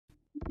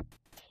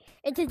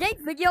In today's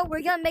video,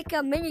 we're gonna make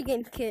a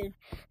minigames kid.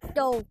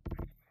 So,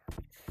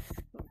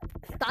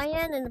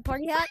 Diane and the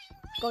party hat,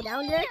 go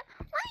down there.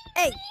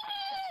 Hey,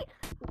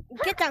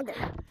 get down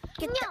there.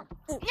 Get down.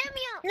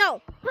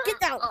 No, get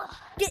down.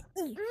 Get.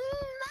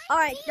 All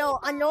right, so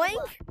annoying.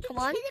 Come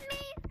on.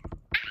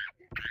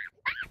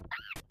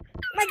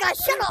 My God,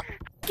 shut up.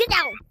 Get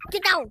down.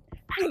 Get down.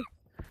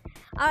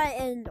 All right,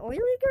 and oily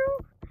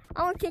girl.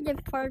 I don't think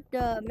it's part of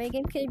the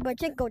minigames kid, but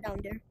just go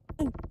down there.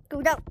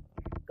 Go down.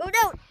 Go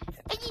down.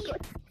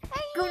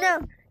 Go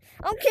down.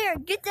 I don't care.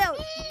 Get down.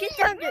 Get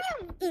down there.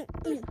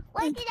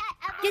 What did I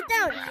ever Get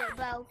down. do,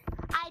 bro?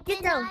 I Get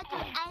did down. not do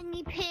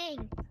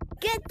anything.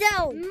 Get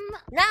down.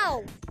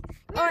 Now.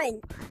 All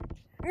right.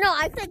 No,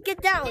 I said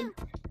get down.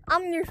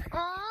 I'm your.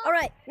 All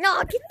right.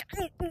 No, get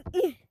down.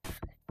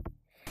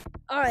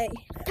 All right.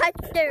 Touch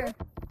there.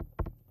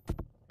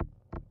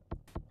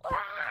 All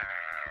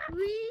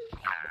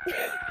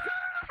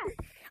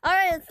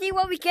right. Let's see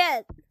what we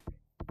get.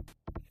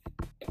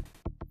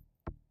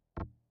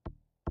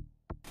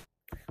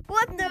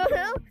 What the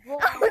hell?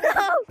 Oh no!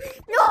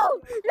 No!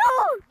 No!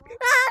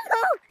 Ah,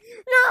 no!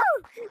 No!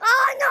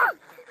 Oh no!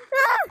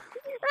 Ah!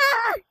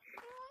 Ah!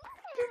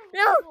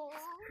 No!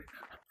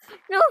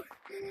 No!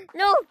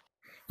 No!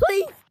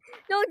 Please!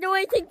 Don't do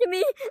anything to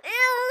me!